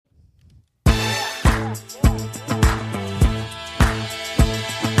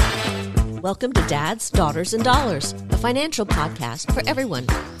Welcome to Dads, Daughters, and Dollars, a financial podcast for everyone.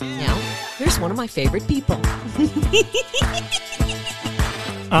 Now, here's one of my favorite people.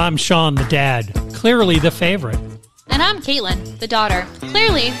 I'm Sean, the dad, clearly the favorite. And I'm Caitlin, the daughter.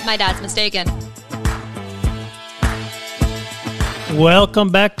 Clearly, my dad's mistaken.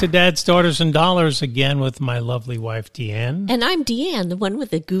 Welcome back to Dads, Daughters, and Dollars again with my lovely wife, Deanne. And I'm Deanne, the one with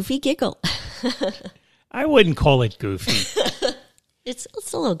the goofy giggle. I wouldn't call it goofy. It's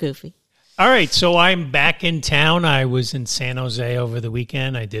a little goofy. All right, so I'm back in town. I was in San Jose over the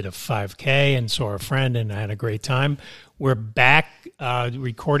weekend. I did a 5K and saw a friend, and I had a great time. We're back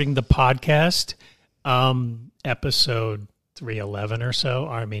recording the podcast, episode 311 or so.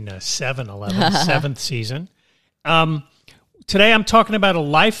 711, seventh season. Today I'm talking about a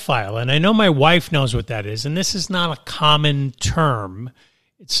life file, and I know my wife knows what that is, and this is not a common term.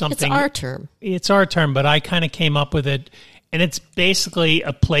 It's something. It's our term. It's our term, but I kind of came up with it. And it's basically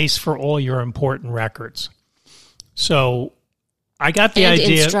a place for all your important records. So I got the idea.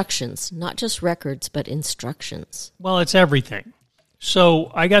 And instructions, not just records, but instructions. Well, it's everything.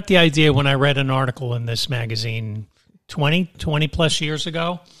 So I got the idea when I read an article in this magazine 20 plus years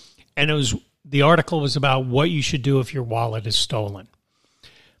ago. And the article was about what you should do if your wallet is stolen.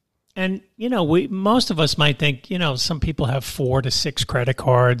 And, most of us might think, some people have 4 to 6 credit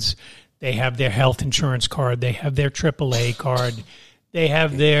cards. They have their health insurance card. They have their AAA card. They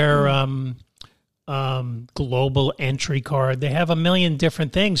have their global entry card. They have a million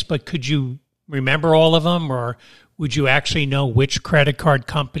different things, but could you remember all of them? Or would you actually know which credit card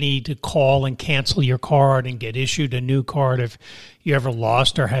company to call and cancel your card and get issued a new card if you ever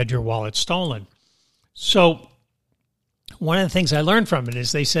lost or had your wallet stolen? So one of the things I learned from it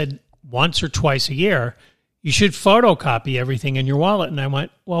is they said once or twice a year, you should photocopy everything in your wallet. And I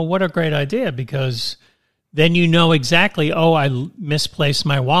went, well, what a great idea, because then you know exactly, I misplaced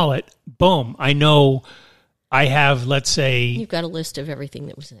my wallet. Boom. I know I have, let's say... You've got a list of everything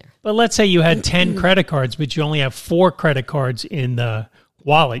that was there. But let's say you had 10 credit cards, but you only have 4 credit cards in the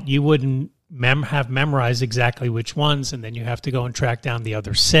wallet. You wouldn't have memorized exactly which ones, and then you have to go and track down the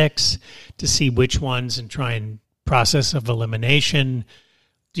other 6 to see which ones and try and process of elimination.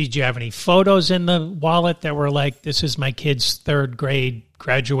 Did you have any photos in the wallet that were like, this is my kid's 3rd grade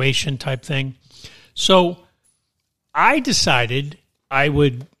graduation type thing? So I decided I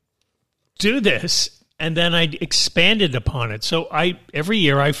would do this, and then I expanded upon it. So every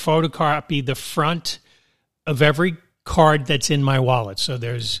year I photocopy the front of every card that's in my wallet. So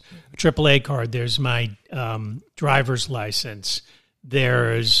there's a AAA card, there's my driver's license,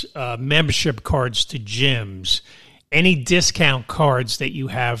 there's membership cards to gyms, any discount cards that you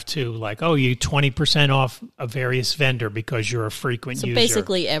have to, like, you 20% off a various vendor because you're a frequent user. So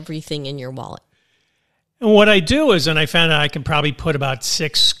basically everything in your wallet. And what I do is, and I found out I can probably put about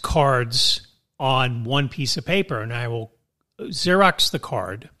 6 cards on one piece of paper, and I will Xerox the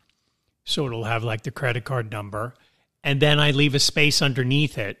card, so it'll have like the credit card number, and then I leave a space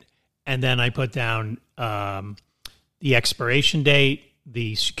underneath it, and then I put down the expiration date,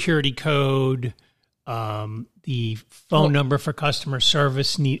 the security code, the phone number for customer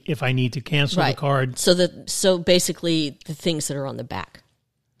service if I need to cancel the card. So basically the things that are on the back.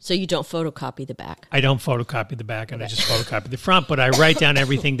 So you don't photocopy the back. I don't photocopy the back, and I just photocopy the front, but I write down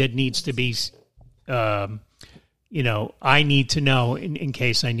everything that needs to be, I need to know in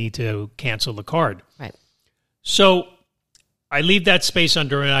case I need to cancel the card. Right. So I leave that space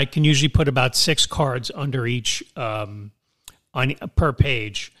under, and I can usually put about 6 cards under each per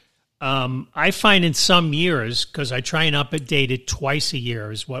page. I find in some years, because I try and update it twice a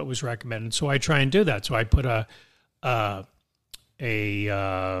year is what was recommended, so I try and do that. So I put a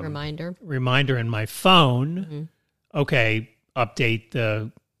reminder in my phone. Mm-hmm. Okay, update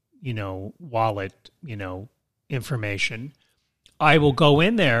the wallet information. I will go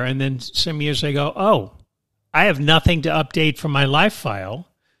in there, and then some years I go, I have nothing to update from my life file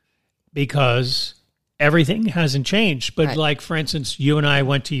because everything hasn't changed. But like, for instance, you and I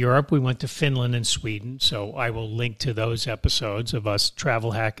went to Europe. We went to Finland and Sweden. So I will link to those episodes of us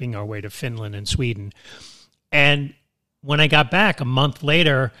travel hacking our way to Finland and Sweden. And when I got back a month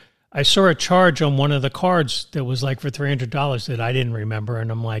later, I saw a charge on one of the cards that was like for $300 that I didn't remember.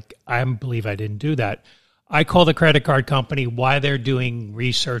 And I'm like, I believe I didn't do that. I call the credit card company while they're doing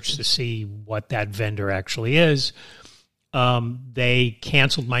research to see what that vendor actually is. They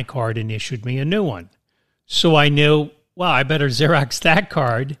canceled my card and issued me a new one. So I knew, I better Xerox that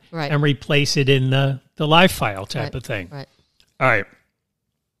card and replace it in the live file type of thing. Right. All right.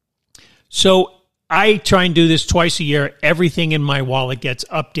 So I try and do this twice a year. Everything in my wallet gets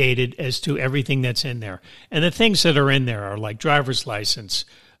updated as to everything that's in there. And the things that are in there are like driver's license,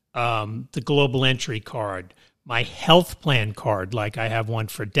 the global entry card, my health plan card, like I have one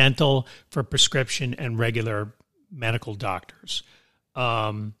for dental, for prescription, and regular medical doctors.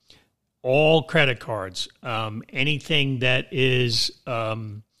 All credit cards, anything that is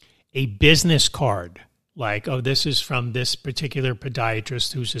a business card, like, oh, this is from this particular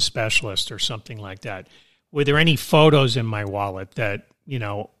podiatrist who's a specialist or something like that. Were there any photos in my wallet that,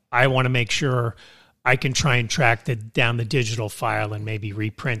 I want to make sure I can try and track down the digital file and maybe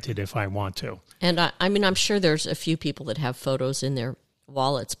reprint it if I want to? And I'm sure there's a few people that have photos in their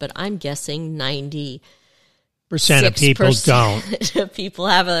wallets, but I'm guessing 90% of people don't. People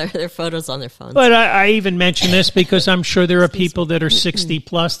have their photos on their phones. But I even mention this because I'm sure there are people that are 60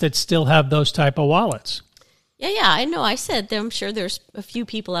 plus that still have those type of wallets. Yeah, I know. I said that I'm sure there's a few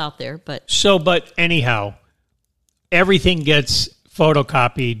people out there, but anyhow, everything gets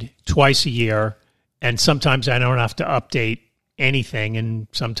photocopied twice a year, and sometimes I don't have to update anything, and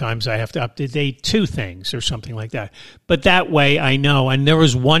sometimes I have to update 2 things or something like that. But that way I know, and there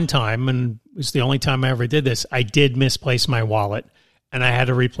was one time, and it was the only time I ever did this, I did misplace my wallet, and I had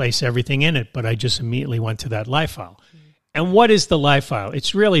to replace everything in it, but I just immediately went to that live file. And what is the live file?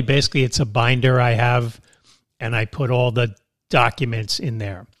 It's really basically, it's a binder I have, and I put all the documents in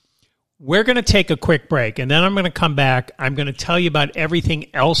there. We're going to take a quick break, and then I'm going to come back. I'm going to tell you about everything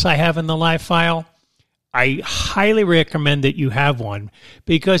else I have in the live file. I highly recommend that you have one,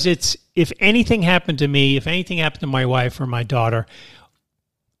 because if anything happened to me, if anything happened to my wife or my daughter,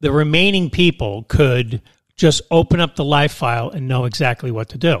 the remaining people could just open up the live file and know exactly what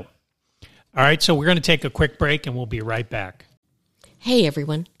to do. All right, so we're going to take a quick break, and we'll be right back. Hey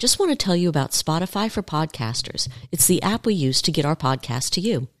everyone, just want to tell you about Spotify for Podcasters. It's the app we use to get our podcast to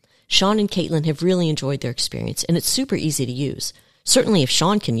you. Sean and Caitlin have really enjoyed their experience, and it's super easy to use. Certainly if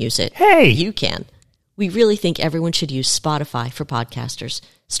Sean can use it, you can. We really think everyone should use Spotify for Podcasters.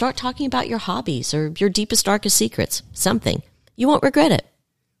 Start talking about your hobbies or your deepest, darkest secrets. Something. You won't regret it.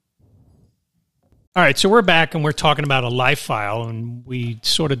 All right, so we're back, and we're talking about a live file, and we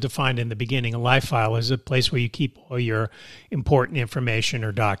sort of defined in the beginning, a live file is a place where you keep all your important information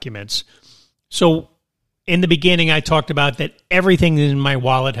or documents. So in the beginning, I talked about that everything in my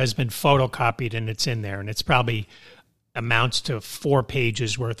wallet has been photocopied, and it's in there, and it's probably amounts to 4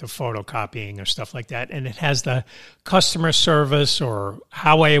 pages worth of photocopying or stuff like that. And it has the customer service or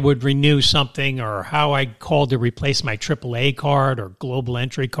how I would renew something or how I called to replace my AAA card or global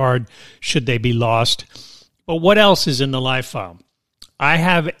entry card should they be lost. But what else is in the live file? I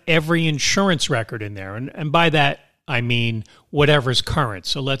have every insurance record in there. And by that, I mean whatever's current.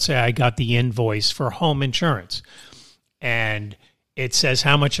 So let's say I got the invoice for home insurance, and it says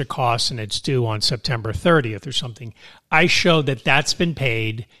how much it costs and it's due on September 30th or something. I show that that's been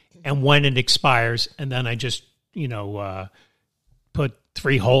paid and when it expires, and then I just, put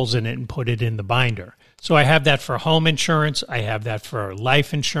 3 holes in it and put it in the binder. So I have that for home insurance. I have that for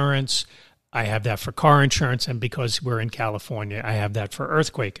life insurance. I have that for car insurance. And because we're in California, I have that for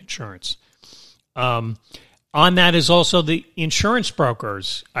earthquake insurance. On that is also the insurance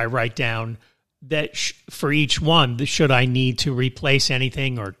brokers. I write down that for each one, should I need to replace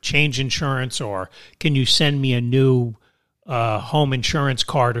anything or change insurance, or can you send me a new home insurance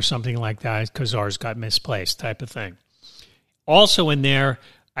card or something like that because ours got misplaced, type of thing. Also in there,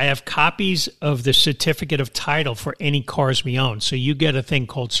 I have copies of the certificate of title for any cars we own. So you get a thing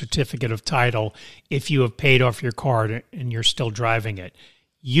called certificate of title if you have paid off your car and you're still driving it.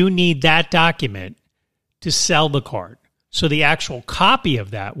 You need that document to sell the card. So the actual copy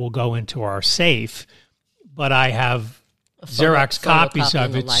of that will go into our safe, but I have Xerox copies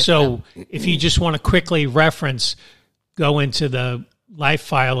of it. So if you just want to quickly reference, go into the live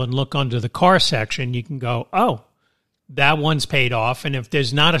file and look under the car section, you can go, oh, that one's paid off. And if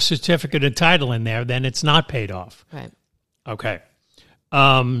there's not a certificate of title in there, then it's not paid off. Right. Okay.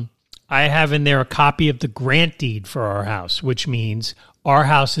 I have in there a copy of the grant deed for our house, which means our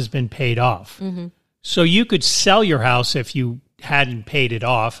house has been paid off. Mm-hmm. So you could sell your house if you hadn't paid it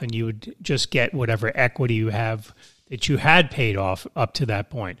off, and you would just get whatever equity you have that you had paid off up to that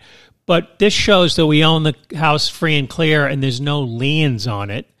point. But this shows that we own the house free and clear, and there's no liens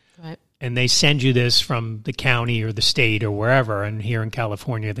on it. Right. And they send you this from the county or the state or wherever. And here in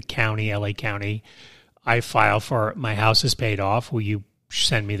California, the county, LA County, I file for my house is paid off. Will you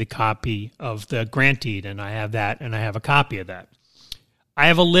send me the copy of the grant deed? And I have that, and I have a copy of that. I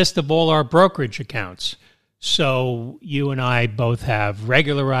have a list of all our brokerage accounts. So you and I both have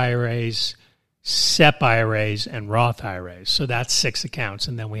regular IRAs, SEP IRAs, and Roth IRAs. So that's 6 accounts.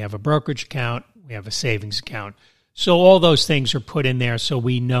 And then we have a brokerage account. We have a savings account. So all those things are put in there so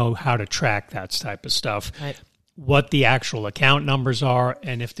we know how to track that type of stuff, Right. what the actual account numbers are,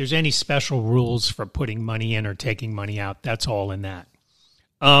 and if there's any special rules for putting money in or taking money out, that's all in that.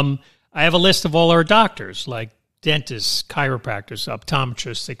 I have a list of all our doctors, like dentists, chiropractors,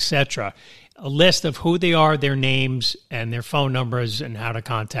 optometrists, etc. A list of who they are, their names, and their phone numbers, and how to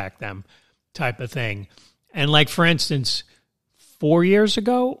contact them, type of thing. And like, for instance, 4 years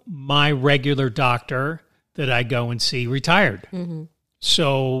ago, my regular doctor that I go and see retired. Mm-hmm.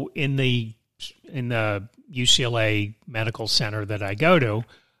 So in the UCLA Medical Center that I go to,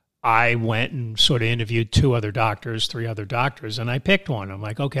 I went and sort of interviewed 3 other doctors, and I picked one. I'm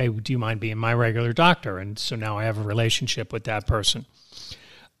like, okay, do you mind being my regular doctor? And so now I have a relationship with that person.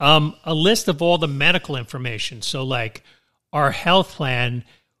 A list of all the medical information. So like our health plan,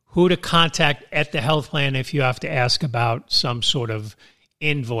 who to contact at the health plan if you have to ask about some sort of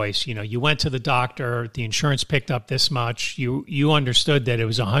invoice. You know, you went to the doctor, the insurance picked up this much. You understood that it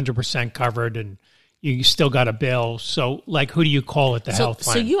was 100% covered, and you still got a bill. So, like, who do you call at the health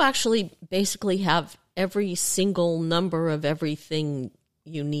plan? So you actually basically have every single number of everything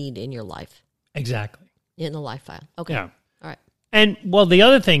you need in your life. Exactly. In the life file. Okay. Yeah. All right. And, well, the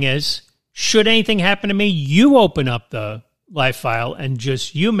other thing is, should anything happen to me, you open up the life file and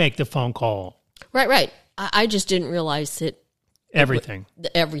just you make the phone call. Right. I just didn't realize that Everything.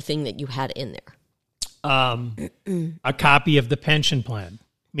 Everything that you had in there. A copy of the pension plan,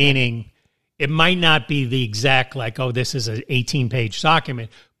 meaning it might not be the exact, like, oh, this is an 18-page document,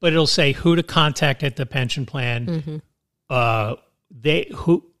 but it'll say who to contact at the pension plan,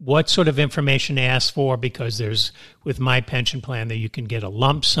 what sort of information they ask for, because there's, with my pension plan, that you can get a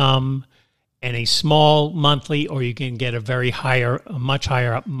lump sum and a small monthly, or you can get a much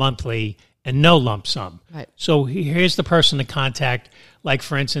higher monthly and no lump sum. Right. So here's the person to contact. Like,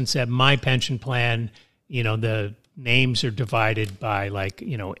 for instance, at my pension plan, you know, the names are divided by, like,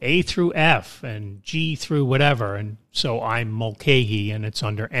 you know, A through F and G through whatever. And so I'm Mulcahy and it's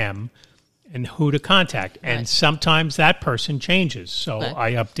under M, and who to contact. Right. And sometimes that person changes. So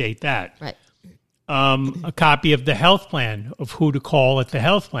I update that. Right. A copy of the health plan, of who to call at the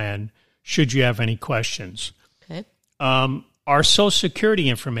health plan should you have any questions. Okay. Our Social Security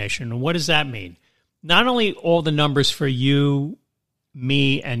information. What does that mean? Not only all the numbers for you,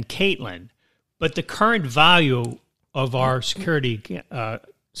 me, and Caitlin, but the current value of our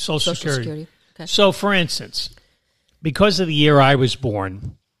Social Security. Okay. So, for instance, because of the year I was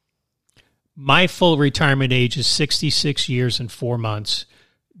born, my full retirement age is 66 years and 4 months.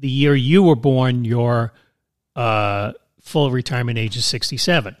 The year you were born, your full retirement age is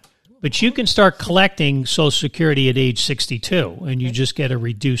 67. But you can start collecting Social Security at age 62, and you just get a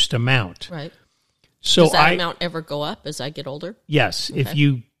reduced amount. Right. So does that amount ever go up as I get older? Yes. Okay.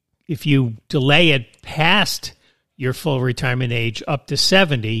 If you delay it past your full retirement age up to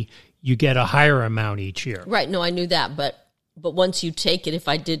 70, you get a higher amount each year. Right. No, I knew that. But once you take it, if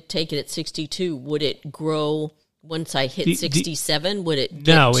I did take it at 62, would it grow once I hit 67? Would it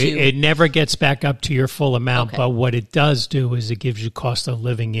get No, it never gets back up to your full amount. Okay. But what it does do is it gives you cost of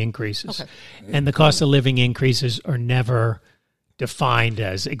living increases. Okay. And the cost of living increases are never defined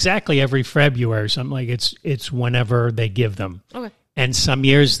as exactly every February or something. Like, it's whenever they give them. Okay. And some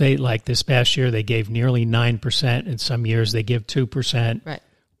years, like this past year, they gave nearly 9%, and some years they give 2%, right?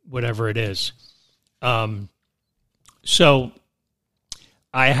 Whatever it is. So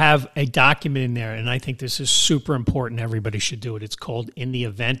I have a document in there, and I think this is super important. Everybody should do it. It's called In the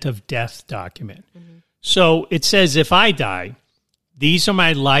Event of Death document. Mm-hmm. So it says, if I die, these are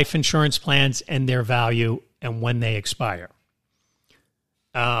my life insurance plans and their value and when they expire.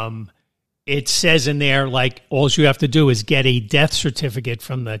 It says in there, like, all you have to do is get a death certificate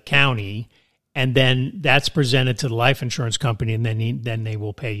from the county, and then that's presented to the life insurance company, and then they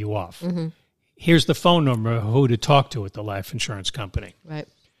will pay you off. Mm-hmm. Here's the phone number of who to talk to at the life insurance company. Right.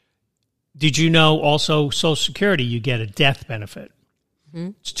 Did you know also Social Security, you get a death benefit? Mm-hmm.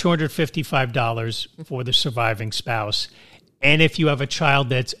 It's $255 for the surviving spouse. And if you have a child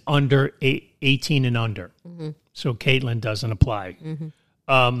that's under 18 and under. Mm-hmm. So Caitlin doesn't apply.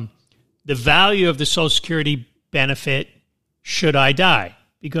 Mm-hmm. The value of the Social Security benefit, should I die,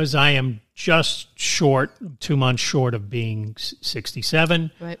 because I am just 2 months short of being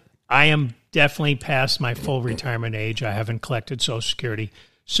 67. Right. I am definitely past my full retirement age. I haven't collected Social Security.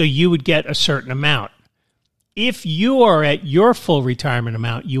 So you would get a certain amount. If you are at your full retirement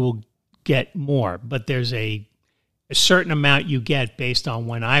amount, you will get more. But there's a certain amount you get based on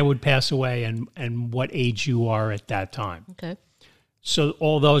when I would pass away and what age you are at that time. Okay. So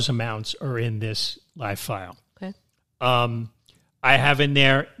all those amounts are in this live file. Okay. I have in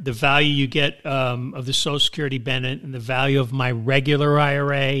there the value you get of the Social Security benefit and the value of my regular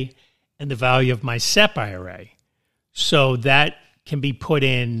IRA and the value of my SEP IRA. So that can be put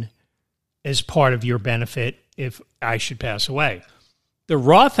in as part of your benefit if I should pass away. The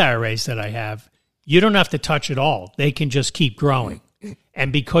Roth IRAs that I have, you don't have to touch at all. They can just keep growing.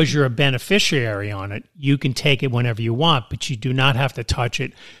 And because you're a beneficiary on it, you can take it whenever you want, but you do not have to touch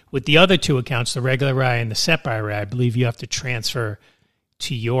it. With the other two accounts, the regular IRA and the SEP IRA, I believe you have to transfer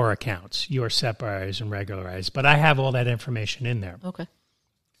to your accounts, your SEP IRAs and regular IRAs. But I have all that information in there. Okay.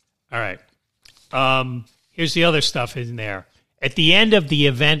 All right. Here's the other stuff in there. At the end of the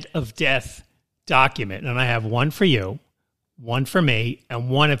event of death document, and I have one for you, one for me,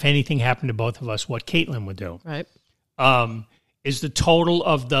 and one if anything happened to both of us, what Caitlin would do. Right. Is the total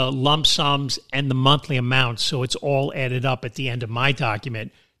of the lump sums and the monthly amounts. So it's all added up at the end of my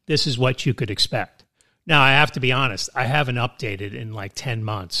document. This is what you could expect. Now, I have to be honest. I haven't updated in like 10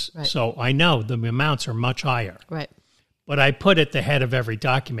 months. Right. So I know the amounts are much higher. Right. But I put at the head of every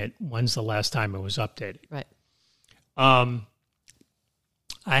document, when's the last time it was updated. Right. I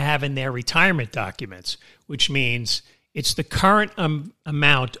have in there retirement documents, which means it's the current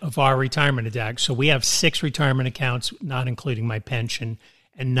amount of our retirement account. So we have 6 retirement accounts, not including my pension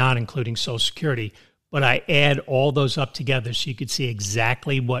and not including Social Security. But I add all those up together so you could see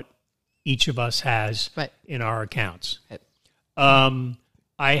exactly what each of us has in our accounts. Right.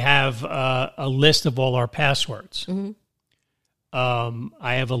 I have a list of all our passwords. Mm-hmm.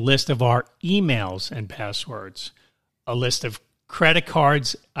 I have a list of our emails and passwords, a list of credit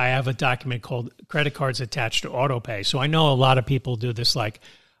cards. I have a document called credit cards attached to autopay. So I know a lot of people do this. Like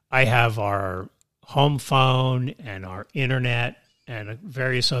I have our home phone and our internet and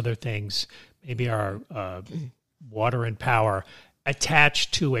various other things, maybe our water and power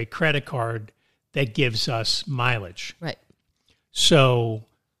attached to a credit card that gives us mileage. Right. So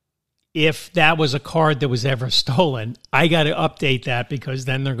if that was a card that was ever stolen, I got to update that because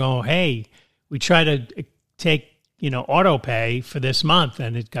then they're going, hey, we try to take auto pay for this month,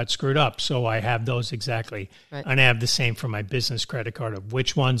 and it got screwed up. So I have those exactly. Right. And I have the same for my business credit card of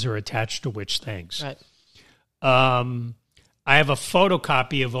which ones are attached to which things. Right. I have a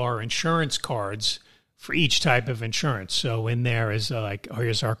photocopy of our insurance cards for each type of insurance. So in there is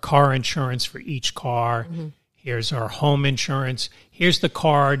here's our car insurance for each car. Mm-hmm. Here's our home insurance. Here's the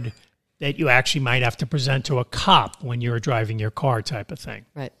card that you actually might have to present to a cop when you're driving your car type of thing.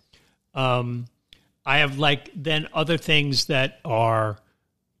 Right. I have then other things that are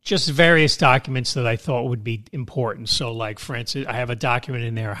just various documents that I thought would be important. So for instance, I have a document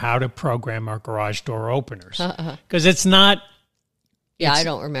in there, how to program our garage door openers. Because it's not... Yeah, I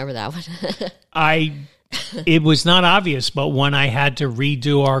don't remember that one. It was not obvious, but when I had to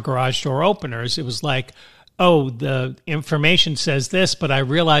redo our garage door openers, it was like, oh, the information says this, but I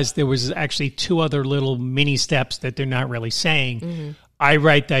realized there was actually 2 other little mini steps that they're not really saying. Mm-hmm. I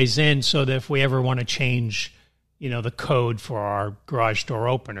write those in so that if we ever want to change, the code for our garage door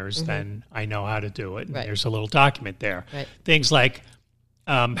openers, mm-hmm. then I know how to do it. And there's a little document there. Right. Things like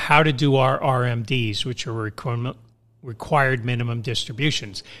how to do our RMDs, which are required minimum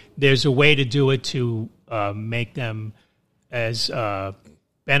distributions. There's a way to do it to make them as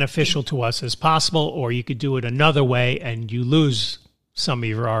beneficial to us as possible, or you could do it another way and you lose some of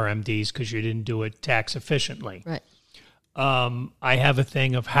your RMDs because you didn't do it tax efficiently. Right. I have a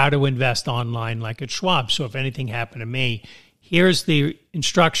thing of how to invest online like at Schwab. So if anything happened to me, here's the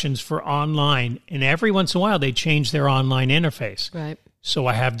instructions for online. And every once in a while, they change their online interface. Right. So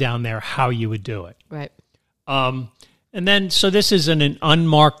I have down there how you would do it. Right. And then, so this is an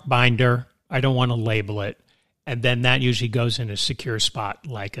unmarked binder. I don't want to label it. And then that usually goes in a secure spot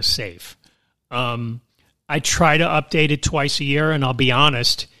like a safe. I try to update it twice a year, and I'll be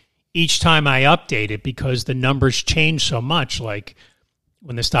honest, each time I update it, because the numbers change so much, like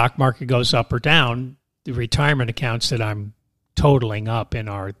when the stock market goes up or down, the retirement accounts that I'm totaling up in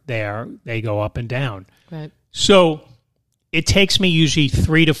are there, they go up and down. Right. So it takes me usually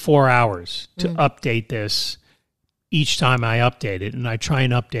 3 to 4 hours to update this each time I update it, and I try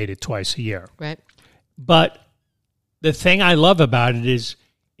and update it twice a year. Right. But the thing I love about it is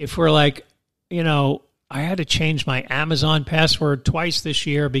if we're like, I had to change my Amazon password twice this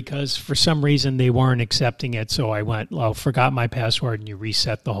year because for some reason they weren't accepting it. So I went, forgot my password, and you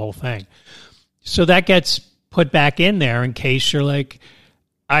reset the whole thing. So that gets put back in there in case you're like,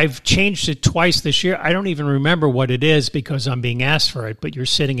 I've changed it twice this year. I don't even remember what it is because I'm being asked for it, but you're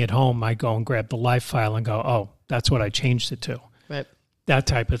sitting at home. I go and grab the live file and go, oh, that's what I changed it to. Right. That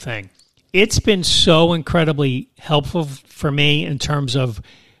type of thing. It's been so incredibly helpful for me in terms of,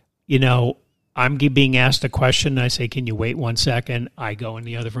 I'm being asked a question, and I say, can you wait 1 second? I go in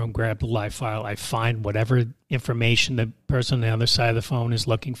the other room, grab the live file. I find whatever information the person on the other side of the phone is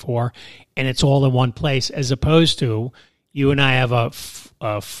looking for, and it's all in one place, as opposed to you and I have a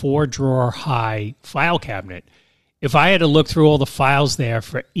 4-drawer high file cabinet. If I had to look through all the files there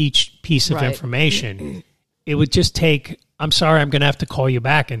for each piece of information, it would just take, I'm sorry, I'm going to have to call you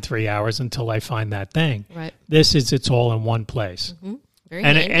back in 3 hours until I find that thing. Right. It's all in one place. Mm-hmm.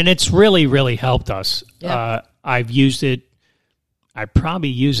 And it's really, really helped us. Yep. I've used it, I probably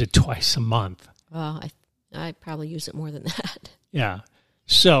use it twice a month. Well, I probably use it more than that. Yeah.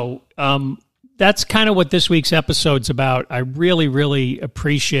 So that's kind of what this week's episode's about. I really, really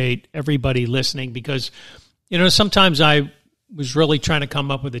appreciate everybody listening because, sometimes I was really trying to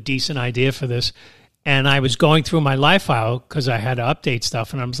come up with a decent idea for this, and I was going through my live file because I had to update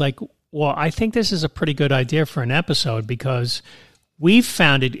stuff, and I was like, well, I think this is a pretty good idea for an episode because we've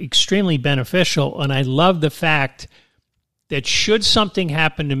found it extremely beneficial, and I love the fact that should something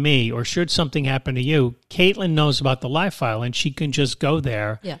happen to me or should something happen to you, Caitlin knows about the live file, and she can just go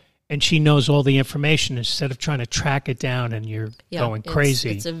there, and she knows all the information instead of trying to track it down and you're going crazy.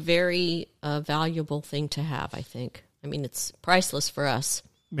 It's a very valuable thing to have, I think. I mean, it's priceless for us.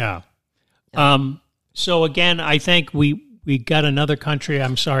 Yeah. So, again, I think we got another country.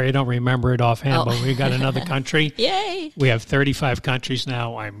 I'm sorry, I don't remember it offhand, but we got another country. Yay! We have 35 countries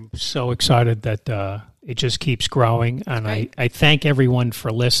now. I'm so excited that it just keeps growing. And I thank everyone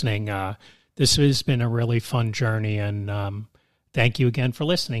for listening. This has been a really fun journey. And thank you again for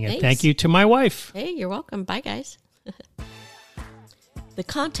listening. And thank you to my wife. Hey, you're welcome. Bye, guys. The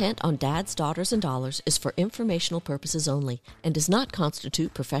content on Dads, Daughters, and Dollars is for informational purposes only and does not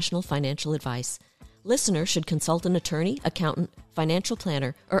constitute professional financial advice. Listeners should consult an attorney, accountant, financial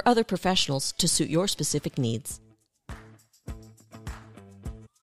planner, or other professionals to suit your specific needs.